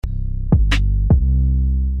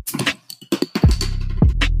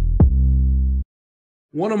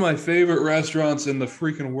One of my favorite restaurants in the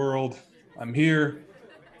freaking world. I'm here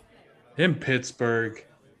in Pittsburgh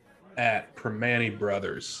at Primanti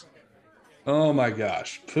Brothers. Oh my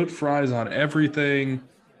gosh. Put fries on everything.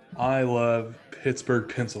 I love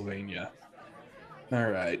Pittsburgh, Pennsylvania. All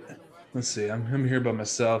right. Let's see. I'm here by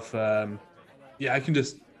myself. Yeah, I can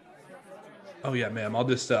just. Oh yeah, ma'am.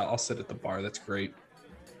 I'll sit at the bar. That's great.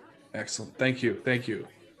 Excellent. Thank you. Thank you.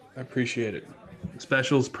 I appreciate it.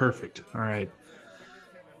 Special's perfect. All right.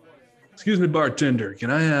 Excuse me, bartender.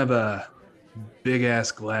 Can I have a big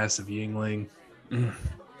ass glass of Yingling?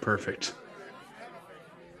 Perfect.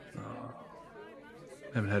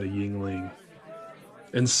 Haven't had a Yingling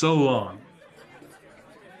in so long.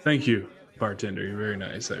 Thank you, bartender. You're very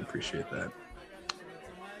nice. I appreciate that.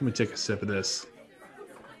 Let me take a sip of this.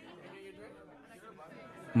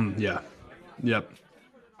 Yeah. Yep.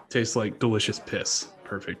 Tastes like delicious piss.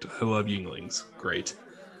 Perfect. I love Yinglings. Great.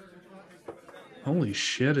 Holy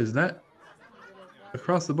shit, is that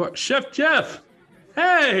across the bar? Chef Jeff!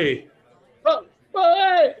 Hey!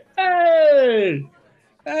 Hey!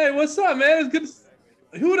 Hey, what's up, man? It's good to...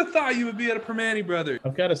 Who would have thought you would be at a Primanti Brothers?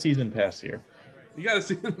 I've got a season pass here. You got to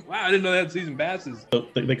see... Wow, I didn't know they had season passes. So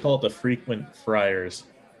they call it the frequent friars.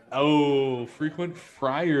 Oh, frequent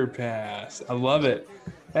fryer pass. I love it.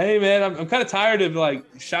 Hey, man, I'm kind of tired of like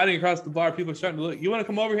shouting across the bar. People are starting to look. You want to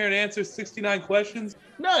come over here and answer 69 questions?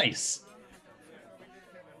 Nice.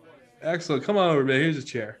 Excellent. Come on over, man. Here's a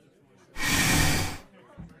chair.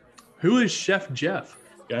 Who is Chef Jeff?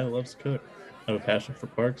 Guy who loves to cook. I have a passion for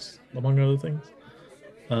parks, among other things.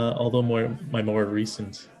 Although my more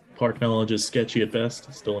recent park knowledge is sketchy at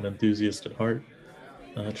best, still an enthusiast at heart,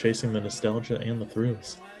 chasing the nostalgia and the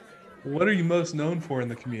thrills. What are you most known for in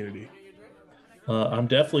the community? I'm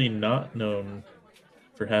definitely not known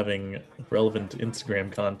for having relevant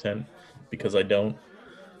Instagram content because I don't.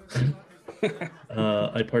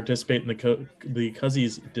 I participate in the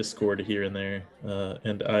Cuzzies Discord here and there,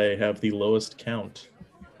 and I have the lowest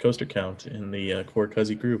coaster count in the core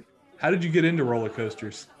Cuzzy group. How did you get into roller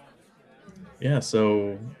coasters? Yeah,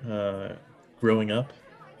 so growing up,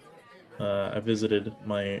 I visited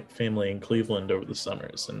my family in Cleveland over the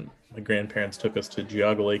summers, and my grandparents took us to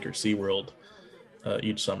Geauga Lake or SeaWorld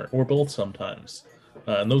each summer, or both sometimes.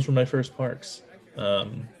 And those were my first parks.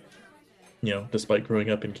 Despite growing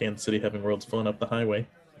up in Kansas City having World's Fun up the highway,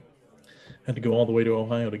 had to go all the way to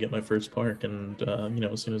Ohio to get my first park. And,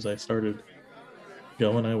 as soon as I started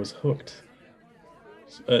going, I was hooked.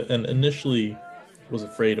 And initially was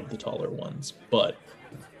afraid of the taller ones, but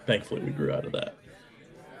thankfully we grew out of that.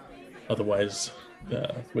 Otherwise,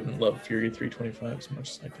 wouldn't love Fury 325 as much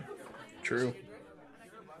as I do. True.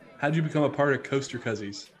 How'd you become a part of Coaster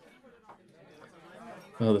Cuzzies?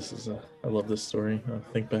 Oh, I love this story. I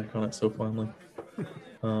think back on it so fondly.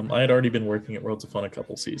 I had already been working at Worlds of Fun a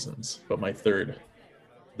couple seasons, but my third,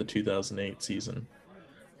 the 2008 season,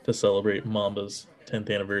 to celebrate Mamba's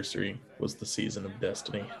 10th anniversary, was the season of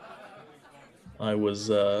Destiny. I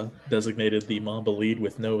was designated the Mamba lead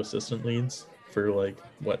with no assistant leads for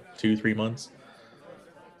 2-3 months.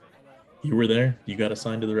 You were there. You got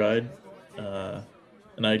assigned to the ride.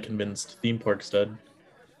 And I had convinced Theme Park Stud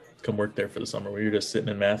to come work there for the summer. We were just sitting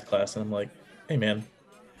in math class, and I'm like, hey, man,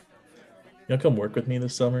 come work with me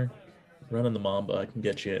this summer? Running the Mamba, I can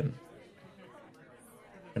get you in.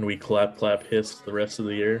 And we clap, hissed the rest of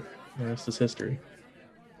the year. The rest is history.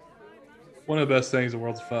 One of the best things in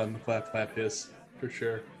Worlds of Fun, the clap, hiss, for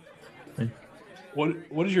sure. Hey.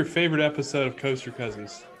 What is your favorite episode of Coaster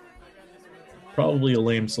Cuzzies? Probably a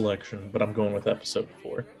lame selection, but I'm going with episode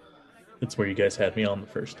 4. It's where you guys had me on the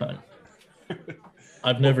first time.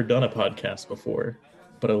 I've never done a podcast before,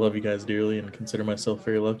 but I love you guys dearly and consider myself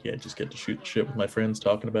very lucky. I just get to shoot the shit with my friends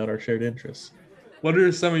talking about our shared interests. What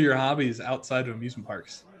are some of your hobbies outside of amusement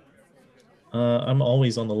parks? I'm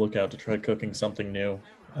always on the lookout to try cooking something new.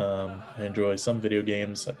 I enjoy some video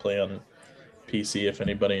games. I play on PC. If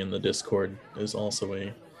anybody in the Discord is also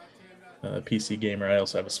a PC gamer, I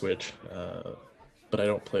also have a Switch, but I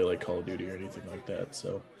don't play like Call of Duty or anything like that.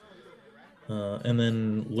 So, and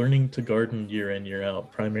then learning to garden year in, year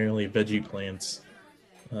out, primarily veggie plants.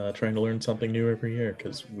 Trying to learn something new every year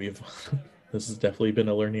because this has definitely been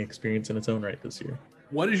a learning experience in its own right this year.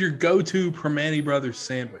 What is your go-to Primanti Brothers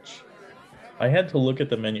sandwich? I had to look at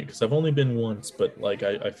the menu because I've only been once, but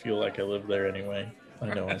I feel like I live there anyway.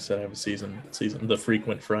 I know I said I have a season, the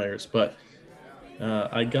frequent fryers, but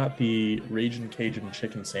I got the Ragin' Cajun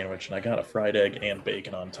chicken sandwich, and I got a fried egg and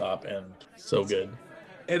bacon on top, and so good.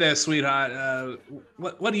 Hey there, sweetheart.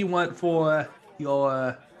 What do you want for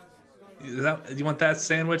your? Do you want that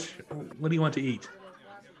sandwich? What do you want to eat?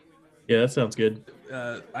 Yeah, that sounds good.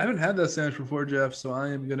 I haven't had that sandwich before, Jeff, so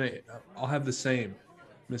I'll have the same,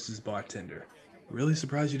 Mrs. Bartender. Really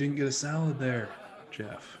surprised you didn't get a salad there,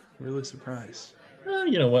 Jeff. Really surprised.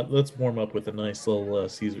 You know what? Let's warm up with a nice little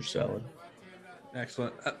Caesar salad.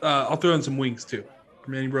 Excellent. I'll throw in some wings too.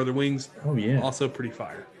 Manny Brother wings, Oh, yeah. also pretty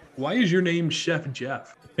fire. Why is your name Chef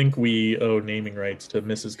Jeff? I think we owe naming rights to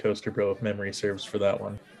Mrs. Coaster Bro if memory serves for that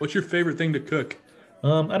one. What's your favorite thing to cook?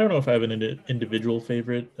 I don't know if I have an individual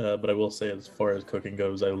favorite, but I will say as far as cooking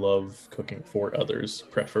goes, I love cooking for others,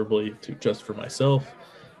 preferably to just for myself.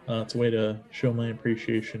 It's a way to show my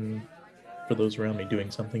appreciation for those around me doing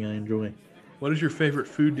something I enjoy. What is your favorite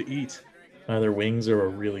food to eat? Either wings or a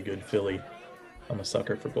really good Philly. I'm a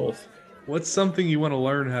sucker for both. What's something you want to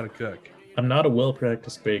learn how to cook? I'm not a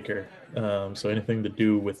well-practiced baker, so anything to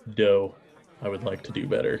do with dough, I would like to do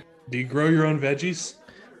better. Do you grow your own veggies?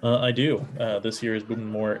 I do. This year has been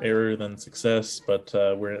more error than success, but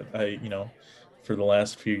for the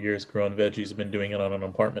last few years, growing veggies, have been doing it on an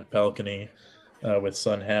apartment balcony with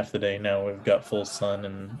sun half the day. Now we've got full sun,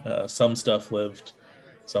 and some stuff lived,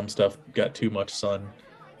 some stuff got too much sun.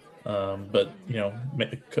 But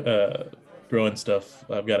growing stuff,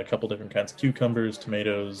 I've got a couple different kinds of cucumbers,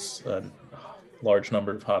 tomatoes, a large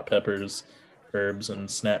number of hot peppers, herbs, and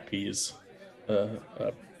snap peas.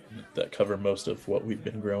 That cover most of what we've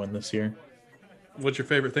been growing this year. What's your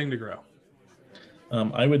favorite thing to grow?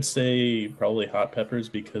 I would say probably hot peppers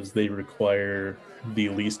because they require the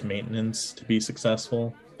least maintenance to be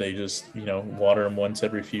successful. They just, water them once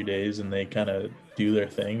every few days and they kind of do their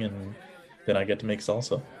thing, and then I get to make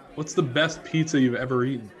salsa. What's the best pizza you've ever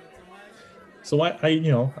eaten? So I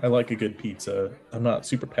like a good pizza. I'm not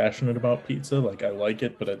super passionate about pizza. Like I like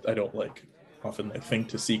it, but I don't often think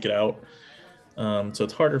to seek it out. So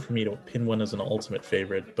it's harder for me to pin one as an ultimate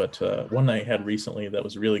favorite, but one I had recently that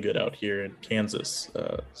was really good out here in Kansas,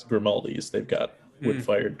 it's Grimaldi's. They've got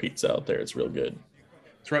wood-fired pizza out there. It's real good.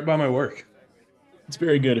 It's right by my work. It's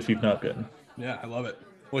very good if you've not been. Yeah, I love it.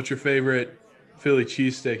 What's your favorite Philly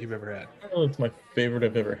cheesesteak you've ever had? I don't know if it's my favorite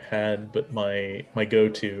I've ever had, but my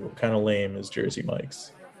go-to, kind of lame, is Jersey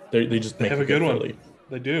Mike's. They just make have a a good one. Philly.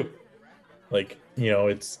 They do. It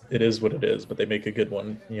is what it is, but they make a good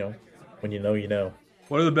one, when you know, you know.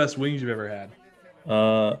 What are the best wings you've ever had?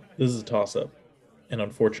 This is a toss-up, and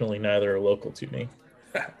unfortunately, neither are local to me.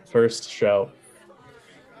 First shout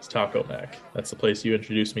is Taco Mac. That's the place you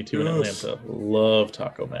introduced me to in Atlanta. Love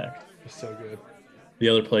Taco Mac. It's so good. The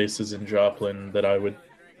other place is in Joplin that I would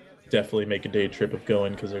definitely make a day trip of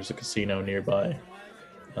going because there's a casino nearby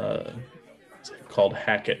called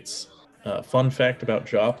Hackett's. Fun fact about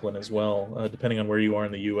Joplin as well, depending on where you are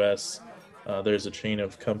in the U.S., there's a chain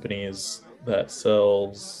of companies that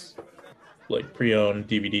sells pre-owned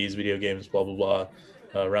DVDs, video games, blah, blah, blah.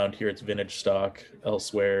 Around here, it's Vintage Stock.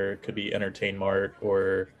 Elsewhere, it could be Entertain Mart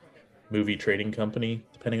or Movie Trading Company,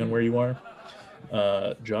 depending on where you are.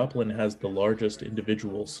 Joplin has the largest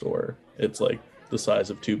individual store. It's the size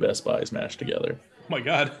of two Best Buys mashed together. Oh my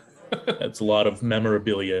God. It's a lot of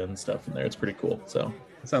memorabilia and stuff in there. It's pretty cool. So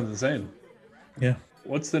that sounds insane. Yeah.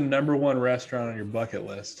 What's the number one restaurant on your bucket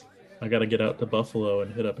list? I got to get out to Buffalo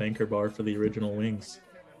and hit up Anchor Bar for the original wings,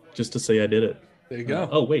 just to say I did it. There you go.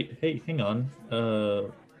 Oh, wait. Hey, hang on.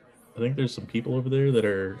 I think there's some people over there that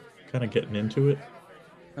are kind of getting into it.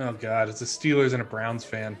 Oh, God. It's a Steelers and a Browns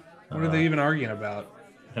fan. What are they even arguing about?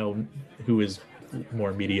 Who is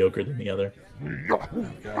more mediocre than the other? Oh,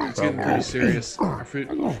 God. It's getting pretty serious. Our food.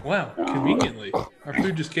 Wow. Conveniently. Our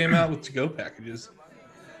food just came out with to-go packages.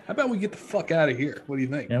 How about we get the fuck out of here? What do you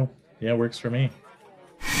think? Yeah, works for me.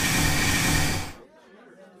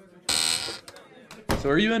 So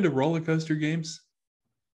are you into roller coaster games?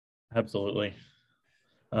 Absolutely.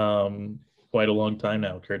 Quite a long time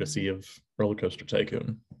now, courtesy of Roller Coaster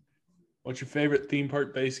Tycoon. What's your favorite theme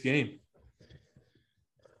park based game?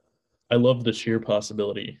 I love the sheer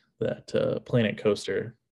possibility that Planet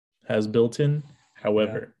Coaster has built in.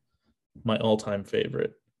 However, my all-time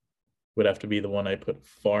favorite would have to be the one I put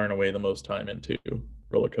far and away the most time into,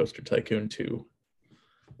 Roller Coaster Tycoon 2.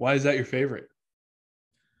 Why is that your favorite?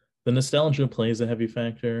 The nostalgia plays a heavy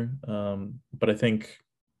factor, but I think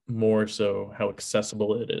more so how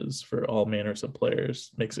accessible it is for all manners of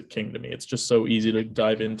players makes it king to me. It's just so easy to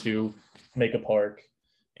dive into, make a park,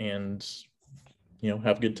 and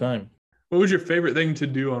have a good time. What was your favorite thing to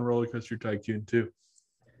do on Roller Coaster Tycoon 2?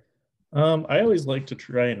 I always like to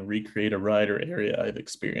try and recreate a ride or area I've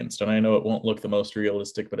experienced, and I know it won't look the most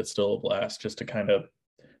realistic, but it's still a blast just to kind of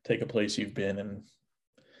take a place you've been and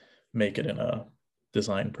make it in a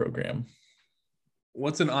design program.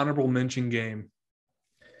 What's an honorable mention game?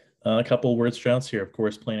 A couple word shouts here, of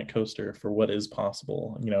course, Planet Coaster for what is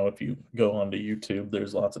possible. If you go onto YouTube,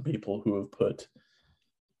 there's lots of people who have put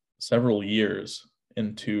several years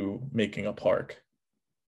into making a park.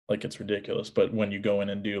 Like, it's ridiculous, but when you go in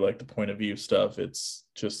and do like the point of view stuff, it's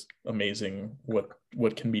just amazing what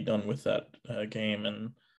can be done with that game,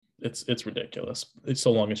 and it's ridiculous. It's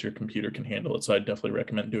so long as your computer can handle it. So I definitely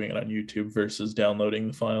recommend doing it on YouTube versus downloading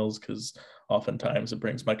the files, because oftentimes it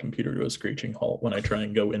brings my computer to a screeching halt when I try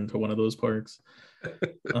and go into one of those parks.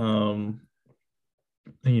 You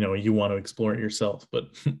want to explore it yourself, but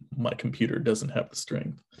my computer doesn't have the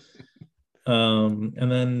strength.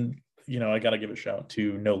 And then I got to give a shout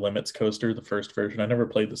to No Limits Coaster, the first version. I never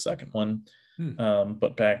played the second one,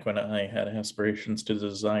 but back when I had aspirations to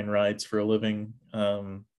design rides for a living,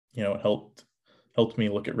 it helped me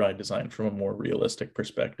look at ride design from a more realistic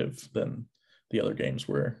perspective than the other games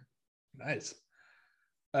were. Nice.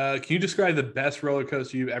 Can you describe the best roller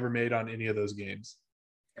coaster you've ever made on any of those games?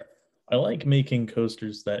 I like making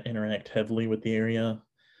coasters that interact heavily with the area.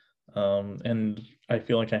 And I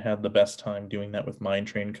feel like I had the best time doing that with Mine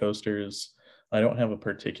Train coasters. I don't have a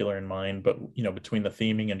particular in mind, but between the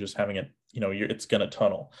theming and just having it, it's gonna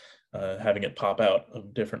tunnel, having it pop out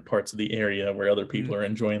of different parts of the area where other people are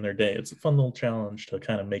enjoying their day. It's a fun little challenge to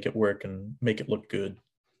kind of make it work and make it look good.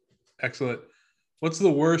 Excellent. What's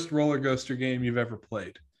the worst roller coaster game you've ever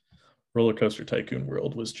played? Roller Coaster Tycoon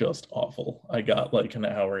World was just awful. I got like an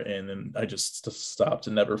hour in and I just stopped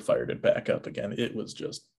and never fired it back up again. It was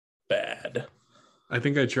just bad. I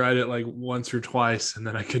think I tried it like once or twice, and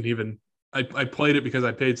then I couldn't even. I played it because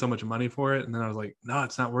I paid so much money for it, and then I was like, no,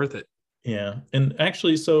 it's not worth it. Yeah, and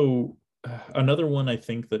actually, so another one I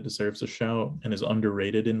think that deserves a shout and is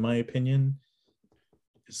underrated in my opinion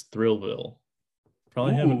is Thrillville.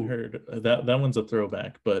 Probably haven't heard that. That one's a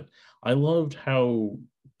throwback, but I loved how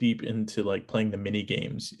deep into like playing the mini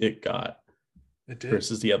games it got. It did.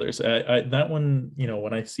 Versus the others. That one,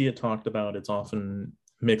 when I see it talked about, it's often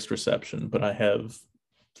mixed reception, but I have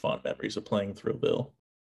fond memories of playing Thrillville.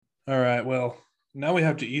 All right, well, now we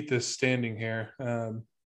have to eat this standing here.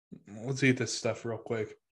 Let's eat this stuff real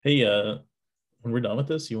quick. Hey, when we're done with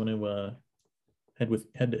this, you want to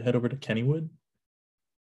head over to Kennywood?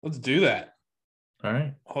 Let's do that. All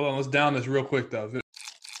right. Hold on, let's down this real quick though.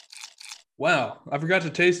 Wow, I forgot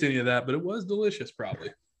to taste any of that, but it was delicious, probably.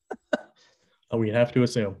 Oh, we have to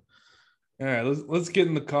assume. All right, let's get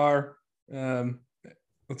in the car.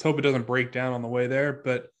 Let's hope it doesn't break down on the way there,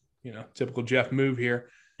 but typical Jeff move here.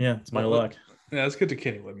 Yeah, it's my luck. Yeah, let's get to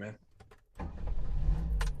Kennywood, man.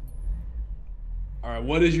 All right,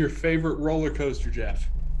 what is your favorite roller coaster, Jeff?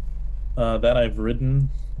 That I've ridden.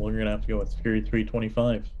 Well, you're gonna have to go with Fury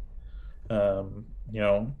 325.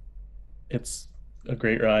 It's a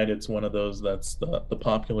great ride. It's one of those that's the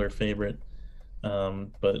popular favorite.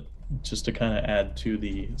 But just to kind of add to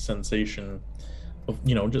the sensation of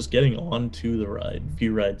just getting onto the ride.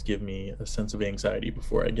 Few rides give me a sense of anxiety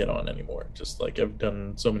before I get on anymore. Just like I've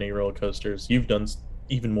done so many roller coasters, you've done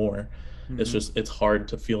even more. It's hard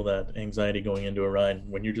to feel that anxiety going into a ride.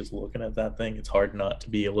 When you're just looking at that thing, it's hard not to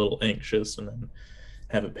be a little anxious and then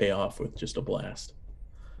have it pay off with just a blast.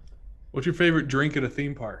 What's your favorite drink at a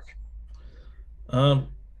theme park?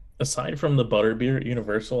 Aside from the butterbeer at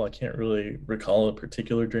Universal, I can't really recall a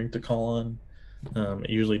particular drink to call on. I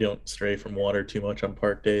usually don't stray from water too much on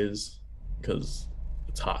park days because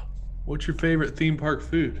it's hot. What's your favorite theme park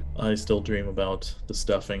food? I still dream about the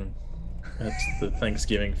stuffing at the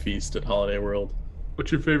Thanksgiving feast at Holiday World.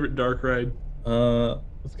 What's your favorite dark ride?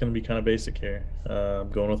 It's gonna be kind of basic here. I'm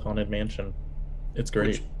going with Haunted Mansion. It's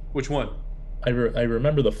great. Which one? I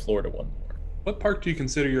remember the Florida one more. What park do you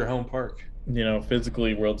consider your home park?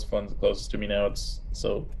 Physically, Worlds of Fun's the closest to me now.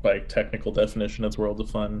 So by technical definition, it's Worlds of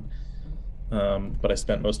Fun. But I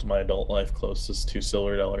spent most of my adult life closest to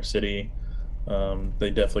Silver Dollar City. They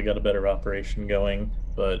definitely got a better operation going,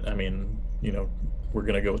 but I mean, we're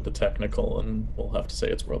gonna go with the technical, and we'll have to say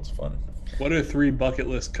it's Worlds of Fun. What are 3 bucket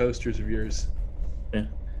list coasters of yours? Yeah,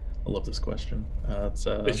 I love this question.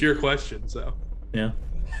 It's your question, so yeah.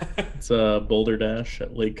 It's Boulder Dash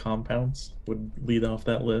at Lake Compounds would lead off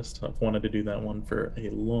that list. I've wanted to do that one for a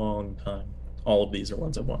long time. All of these are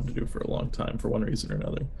ones I've wanted to do for a long time for one reason or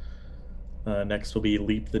another. Next will be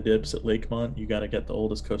Leap the Dips at Lakemont. You got to get the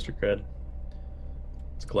oldest coaster cred.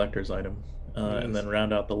 It's a collector's item. And then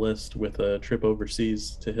round out the list with a trip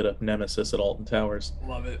overseas to hit up Nemesis at Alton Towers.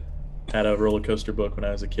 Love it. Had a roller coaster book when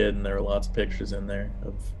I was a kid, and there were lots of pictures in there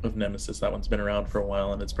of Nemesis. That one's been around for a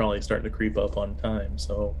while, and it's probably starting to creep up on time,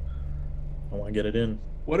 so I want to get it in.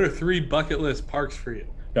 What are 3 bucket list parks for you?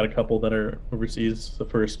 Got a couple that are overseas. The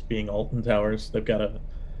first being Alton Towers. They've got a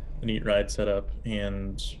neat ride set up,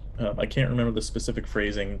 and I can't remember the specific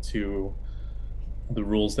phrasing to the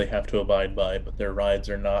rules they have to abide by, but their rides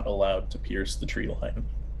are not allowed to pierce the tree line,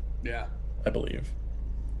 Yeah. I believe.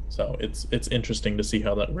 So it's interesting to see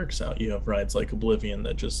how that works out. You have rides like Oblivion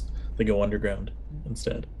that just they go underground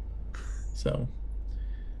instead. So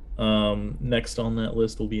next on that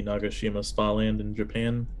list will be Nagashima Spa Land in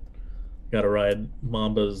Japan. Got to ride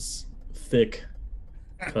Mamba's thick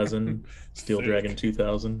cousin, Steel Dragon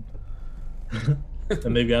 2000.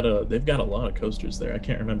 And they've got a lot of coasters there. I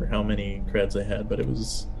can't remember how many creds they had, but it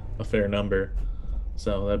was a fair number.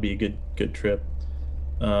 So that'd be a good trip.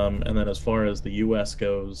 And then as far as the U.S.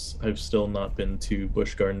 goes, I've still not been to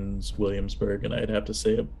Busch Gardens, Williamsburg, and I'd have to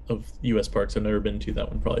say of U.S. parks I've never been to, that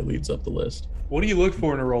one probably leads up the list. What do you look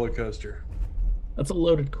for in a roller coaster? That's a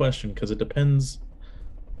loaded question because it depends,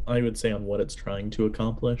 I would say, on what it's trying to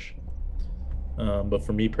accomplish. But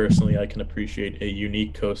for me personally, I can appreciate a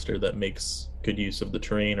unique coaster that makes good use of the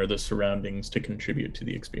terrain or the surroundings to contribute to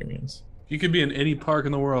the experience. If you could be in any park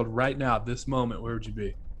in the world right now, at this moment, where would you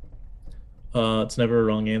be? It's never a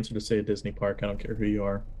wrong answer to say a Disney park. I don't care who you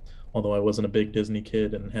are. Although I wasn't a big Disney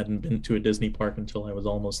kid and hadn't been to a Disney park until I was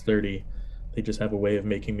almost 30, they just have a way of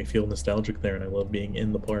making me feel nostalgic there, and I love being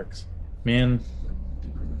in the parks. Man,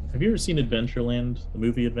 have you ever seen Adventureland, the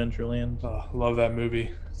movie Adventureland? Oh, love that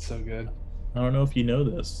movie. It's so good. I don't know if you know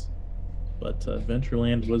this, but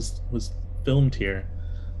Adventureland was filmed here,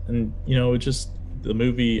 and it just the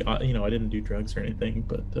movie. I didn't do drugs or anything,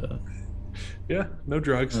 but Yeah, no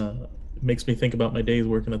drugs. it makes me think about my days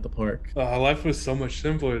working at the park. Life was so much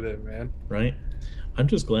simpler then, man. Right? I'm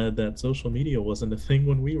just glad that social media wasn't a thing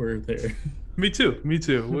when we were there. Me too. Me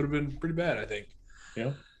too. It would have been pretty bad, I think.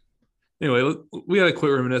 Yeah. Anyway, we gotta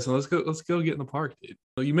quit reminiscing. Let's go get in the park, dude.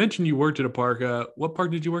 Well, you mentioned you worked at a park. What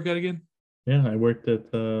park did you work at again? Yeah, I worked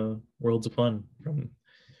at Worlds of Fun from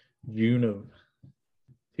June of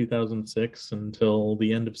 2006 until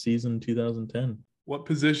the end of season 2010. What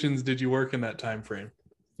positions did you work in that time frame?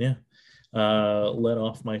 Yeah. Let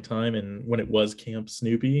off my time and when it was Camp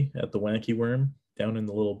Snoopy at the Wacky Worm down in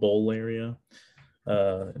the little bowl area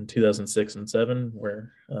in 2006 and 7,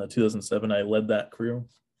 where 2007 I led that crew.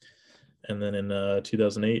 And then in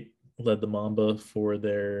 2008, led the Mamba for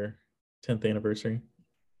their 10th anniversary.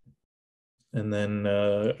 And then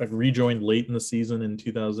I rejoined late in the season in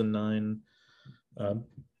 2009.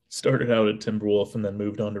 Started out at Timberwolf and then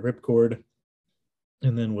moved on to Ripcord.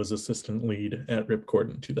 And then was assistant lead at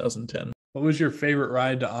Ripcord in 2010. What was your favorite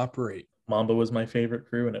ride to operate? Mamba was my favorite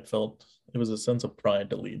crew, and it was a sense of pride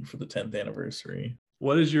to lead for the 10th anniversary.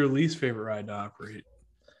 What is your least favorite ride to operate?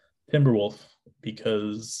 Timberwolf,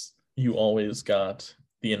 because you always got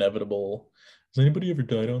the inevitable. Has anybody ever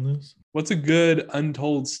died on this? What's a good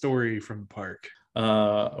untold story from the park?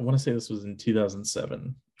 I want to say this was in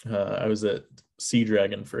 2007. I was at Sea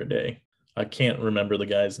Dragon for a day. I can't remember the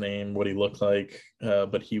guy's name, what he looked like,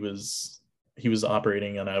 but he was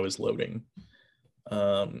operating and I was loading.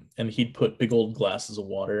 And he'd put big old glasses of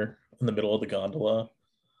water in the middle of the gondola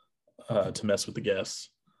to mess with the guests.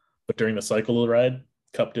 But during the cycle of the ride,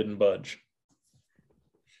 cup didn't budge.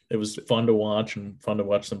 It was fun to watch and fun to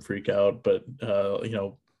watch them freak out. But,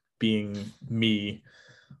 being me,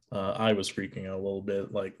 I was freaking out a little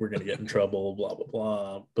bit, like we're going to get in trouble, blah, blah,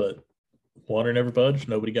 blah. But water never budged.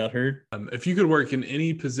 Nobody got hurt. If you could work in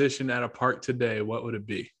any position at a park today, what would it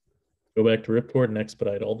be? Go back to Ripcord and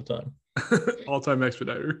expedite all the time. All-time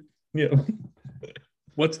expediter. Yeah.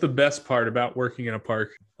 What's the best part about working in a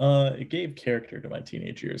park? It gave character to my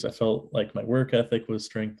teenage years. I felt like my work ethic was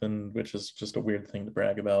strengthened, which is just a weird thing to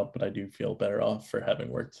brag about, but I do feel better off for having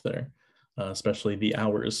worked there, especially the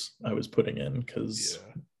hours I was putting in, because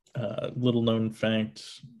little known fact,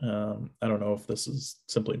 I don't know if this is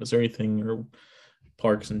simply a Missouri thing or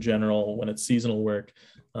parks in general when it's seasonal work,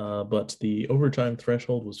 but the overtime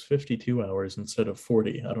threshold was 52 hours instead of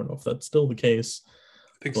 40. I don't know if that's still the case.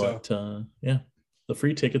 I think so. Yeah, the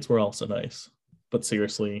free tickets were also nice. But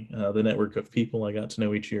seriously, the network of people I got to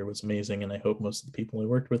know each year was amazing, and I hope most of the people I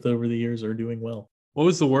worked with over the years are doing well. What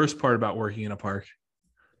was the worst part about working in a park?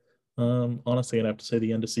 Honestly, I'd have to say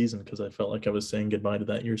the end of season, because I felt like I was saying goodbye to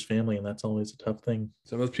that year's family, and that's always a tough thing.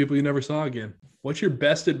 Some of those people you never saw again. What's your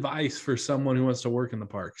best advice for someone who wants to work in the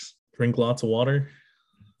parks? Drink lots of water.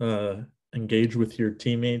 Engage with your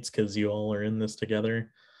teammates, because you all are in this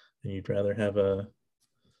together, and you'd rather have a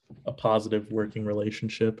positive working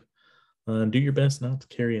relationship. Do your best not to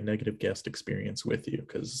carry a negative guest experience with you,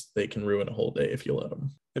 because they can ruin a whole day if you let them.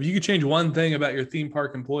 If you could change one thing about your theme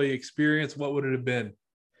park employee experience, what would it have been?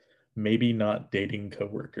 Maybe not dating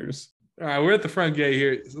coworkers. All right, we're at the front gate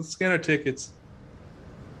here. Let's scan our tickets.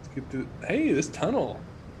 Let's get through. Hey, this tunnel.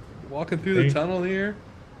 Walking through the tunnel here.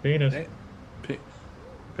 Penis. Pe-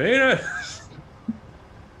 Penis.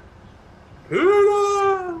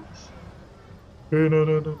 Penis.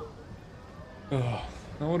 Penis. Oh,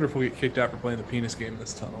 I wonder if we'll get kicked out for playing the penis game in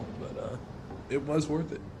this tunnel, but it was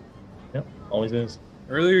worth it. Yep, always is.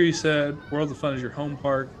 Earlier you said Worlds of Fun is your home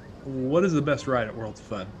park. What is the best ride at Worlds of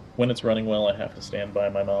Fun? When it's running well, I have to stand by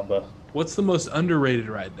my Mamba. What's the most underrated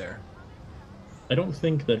ride there? I don't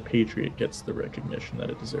think that Patriot gets the recognition that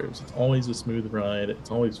it deserves. It's always a smooth ride,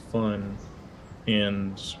 it's always fun,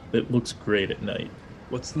 and it looks great at night.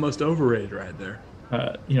 What's the most overrated ride there?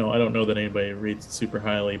 I don't know that anybody rates it super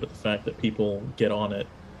highly, but the fact that people get on it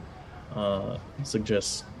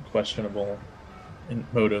suggests questionable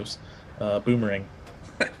motives. Boomerang.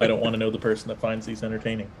 I don't want to know the person that finds these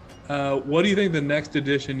entertaining. What do you think the next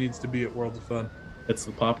edition needs to be at Worlds of Fun? It's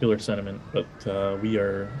the popular sentiment, but we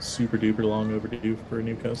are super duper long overdue for a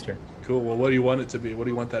new coaster. Cool. Well, what do you want it to be? What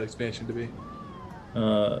do you want that expansion to be?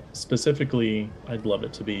 Specifically, I'd love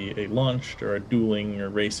it to be a launched or a dueling or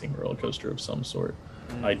racing roller coaster of some sort.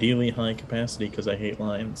 Ideally high capacity because I hate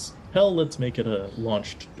lines. Hell, let's make it a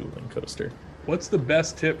launched dueling coaster. What's the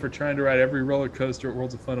best tip for trying to ride every roller coaster at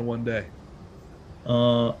Worlds of Fun in one day?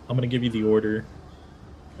 I'm going to give you the order.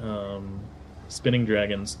 Spinning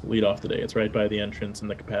Dragons lead off the day. It's right by the entrance and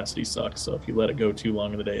the capacity sucks. So if you let it go too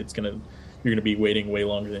long in the day, you're going to be waiting way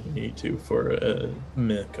longer than you need to for a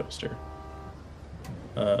meh coaster.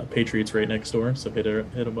 Patriot's right next door, so hit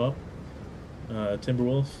them up.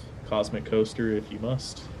 Timberwolf, Cosmic Coaster if you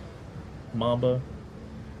must. Mamba,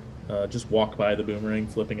 just walk by the Boomerang,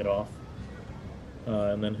 flipping it off.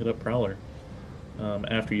 And then hit up Prowler.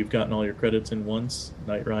 After you've gotten all your credits in once,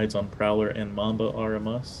 night rides on Prowler and Mamba are a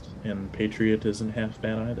must, and Patriot isn't half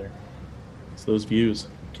bad either. It's those views,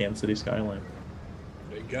 Kansas City skyline.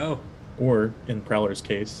 There you go. Or, in Prowler's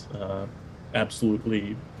case,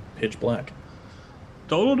 absolutely pitch black.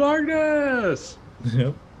 Total darkness!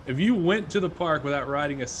 Yep. If you went to the park without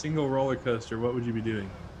riding a single roller coaster, what would you be doing?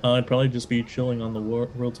 I'd probably just be chilling on the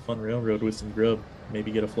Worlds of Fun Railroad with some grub,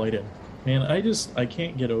 maybe get a flight in. Man, I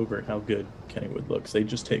can't get over how good Kennywood looks. They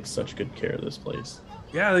just take such good care of this place.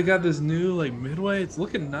 Yeah, they got this new midway. It's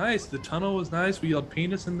looking nice. The tunnel was nice. We yelled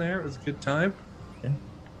penis in there. It was a good time. Yeah.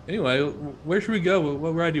 Anyway, where should we go?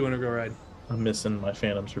 What ride do you want to go ride? I'm missing my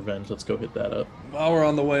Phantom's Revenge. Let's go hit that up. While we're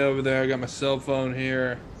on the way over there, I got my cell phone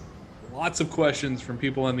here. Lots of questions from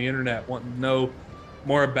people on the internet wanting to know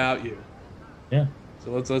more about you. Yeah.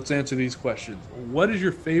 So let's answer these questions. What is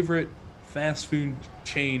your favorite fast food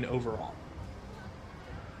chain overall?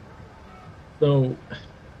 So,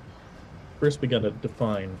 first we gotta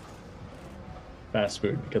define fast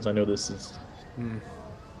food, because I know this is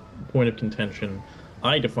point of contention.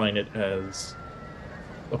 I define it as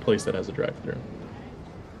a place that has a drive-thru.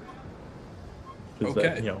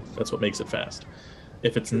 Okay. That's what makes it fast.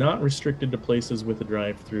 If it's not restricted to places with a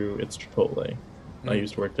drive-thru, it's Chipotle. I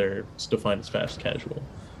used to work there. It's defined as fast casual.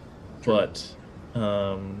 But,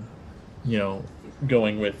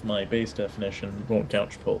 going with my base definition won't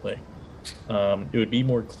count Chipotle. It would be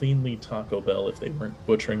more cleanly Taco Bell if they weren't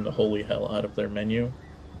butchering the holy hell out of their menu.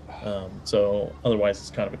 So otherwise,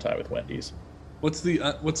 it's kind of a tie with Wendy's. What's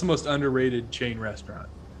the most underrated chain restaurant?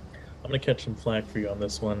 I'm gonna catch some flack for you on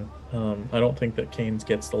this one. I don't think that Cane's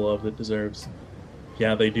gets the love it deserves.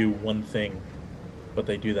 Yeah, they do one thing, but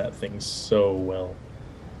they do that thing so well.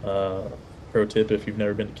 Pro tip: if you've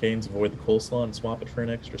never been to Cane's, avoid the coleslaw and swap it for an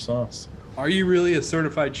extra sauce. Are you really a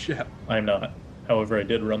certified chef? I'm not. However, I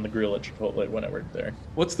did run the grill at Chipotle when I worked there.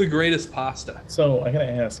 What's the greatest pasta? So I gotta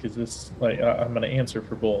ask: is this I'm gonna answer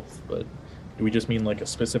for both, but do we just mean like a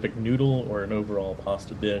specific noodle or an overall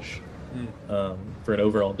pasta dish? For an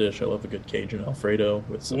overall dish, I love a good Cajun Alfredo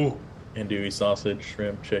with some andouille sausage,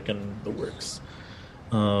 shrimp, chicken, the works.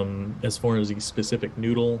 As far as the specific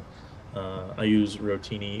noodle, I use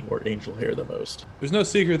rotini or angel hair the most. There's no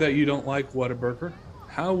secret that you don't like Whataburger.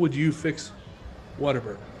 How would you fix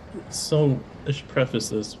Whataburger? So I should preface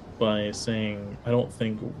this by saying I don't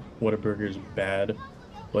think Whataburger is bad,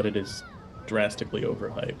 but it is drastically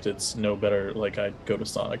overhyped. It's no better. Like, I'd go to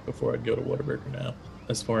Sonic before I'd go to Whataburger now.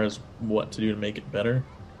 As far as what to do to make it better,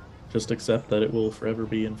 just accept that it will forever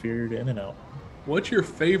be inferior to In-N-Out. What's your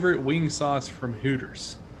favorite wing sauce from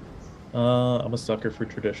Hooters? I'm a sucker for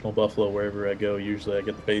traditional buffalo wherever I go. Usually I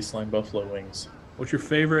get the baseline buffalo wings. What's your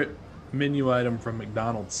favorite menu item from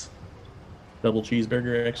McDonald's? Double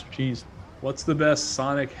cheeseburger, extra cheese. What's the best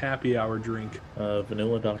Sonic happy hour drink?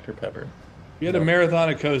 Vanilla Dr. Pepper. If you had to marathon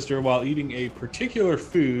a coaster while eating a particular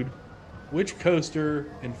food, which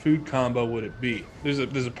coaster and food combo would it be? There's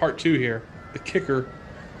a part 2 here. The kicker.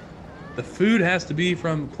 The food has to be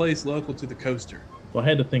from a place local to the coaster. Well, I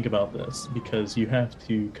had to think about this because you have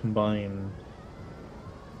to combine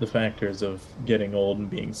the factors of getting old and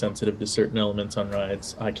being sensitive to certain elements on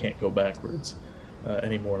rides. I can't go backwards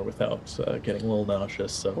anymore without getting a little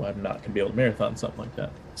nauseous, so I'm not going to be able to marathon something like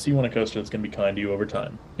that. So you want a coaster that's going to be kind to you over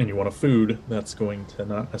time, and you want a food that's going to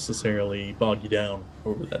not necessarily bog you down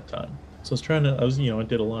over that time. So I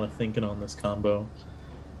did a lot of thinking on this combo,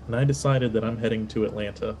 and I decided that I'm heading to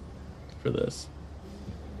Atlanta for this.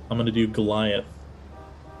 I'm going to do Goliath,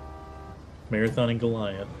 marathoning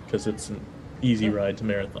Goliath, because it's an easy ride to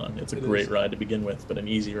marathon. It's a great ride to begin with, but an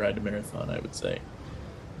easy ride to marathon, I would say.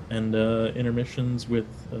 And intermissions with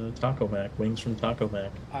Taco Mac, wings from Taco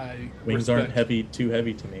Mac. Wings aren't too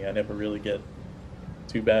heavy to me. I never really get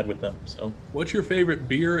too bad with them. So, what's your favorite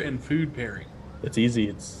beer and food pairing? It's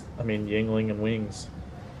easy. Yuengling and wings.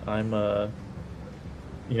 I know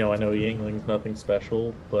Yuengling's nothing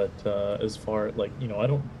special, but as far I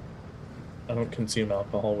don't consume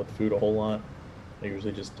alcohol with food a whole lot. I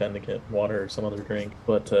usually just tend to get water or some other drink.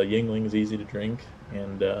 But Yuengling is easy to drink,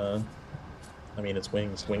 and it's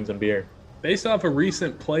wings and beer. Based off a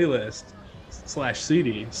recent playlist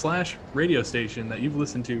 /CD/radio station that you've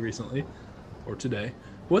listened to recently or today,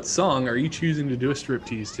 what song are you choosing to do a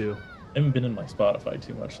striptease to? I haven't been in my Spotify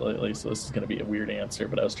too much lately, so this is going to be a weird answer,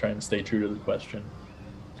 but I was trying to stay true to the question.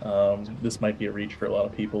 This might be a reach for a lot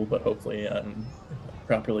of people, but hopefully I'm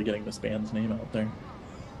properly getting this band's name out there.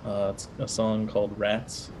 It's a song called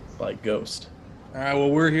Rats by Ghost. All right, well,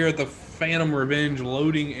 we're here at the Phantom Revenge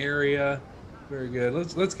loading area. Very good.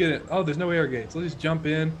 Let's get it. Oh, there's no air gates. Let's just jump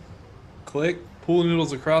in, click, pool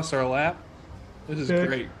noodles across our lap. This is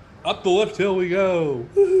great. Up the lift hill we go.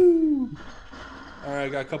 Woo-hoo! All right, I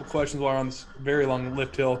got a couple questions while we're on this very long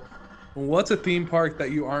lift hill. What's a theme park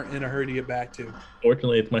that you aren't in a hurry to get back to?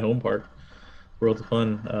 Fortunately, it's my home park, Worlds of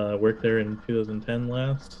Fun. Worked there in 2010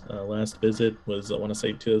 last. Last visit was, I want to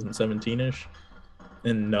say, 2017-ish.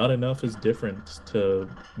 And not enough is different to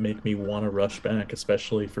make me want to rush back,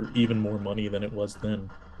 especially for even more money than it was then.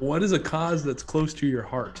 What is a cause that's close to your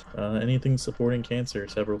heart? Anything supporting cancer.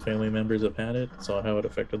 Several family members have had it, saw how it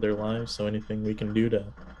affected their lives. So anything we can do to,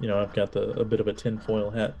 I've got a bit of a tinfoil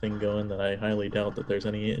hat thing going that I highly doubt that there's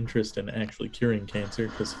any interest in actually curing cancer,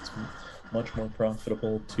 because it's much more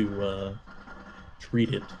profitable to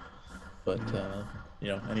treat it. But,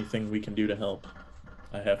 anything we can do to help.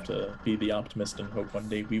 I have to be the optimist and hope one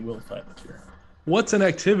day we will find the cure. What's an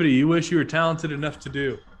activity you wish you were talented enough to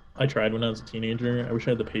do? I tried when I was a teenager. I wish I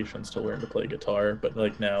had the patience to learn to play guitar, but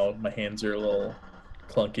now my hands are a little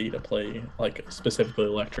clunky to play specifically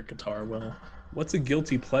electric guitar well. What's a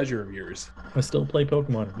guilty pleasure of yours? I still play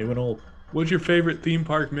Pokemon, new and old. What's your favorite theme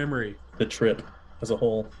park memory? The trip as a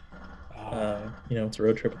whole. It's a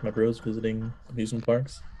road trip with my bros visiting amusement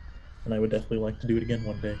parks, and I would definitely like to do it again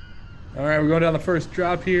one day. All right, we're going down the first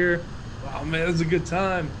drop here. Wow, man, this is a good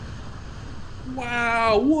time.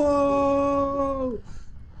 Wow, whoa!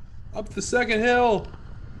 Up the second hill.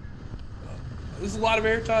 This is a lot of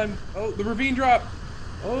airtime. Oh, the ravine drop.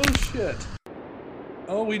 Oh, shit.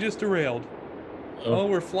 Oh, we just derailed. Oh,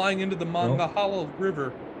 we're flying into the Monongahela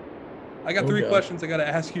River. I got three questions I got to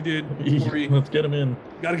ask you, dude. Let's get them in.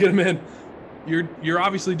 Got to get them in. You're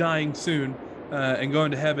obviously dying soon and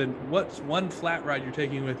going to heaven. What's one flat ride you're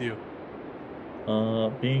taking with you?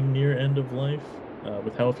 Being near end of life,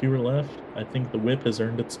 with how few are left, I think the whip has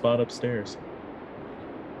earned its spot upstairs.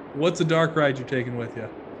 What's a dark ride you're taking with you?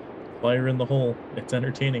 Fire in the Hole. It's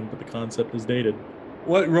entertaining, but the concept is dated.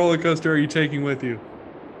 What roller coaster are you taking with you?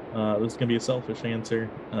 This is going to be a selfish answer.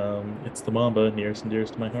 It's the Mamba, nearest and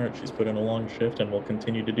dearest to my heart. She's put in a long shift and will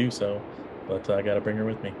continue to do so, but I got to bring her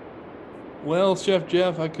with me. Well, Chef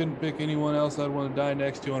Jeff, I couldn't pick anyone else I'd want to die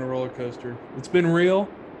next to on a roller coaster. It's been real.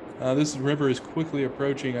 This river is quickly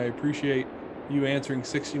approaching. I appreciate you answering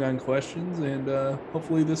 69 questions, and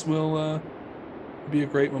hopefully this will be a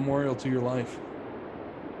great memorial to your life.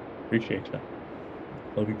 Appreciate you.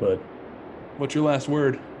 Love you, bud. What's your last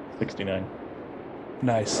word? 69.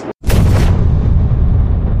 Nice.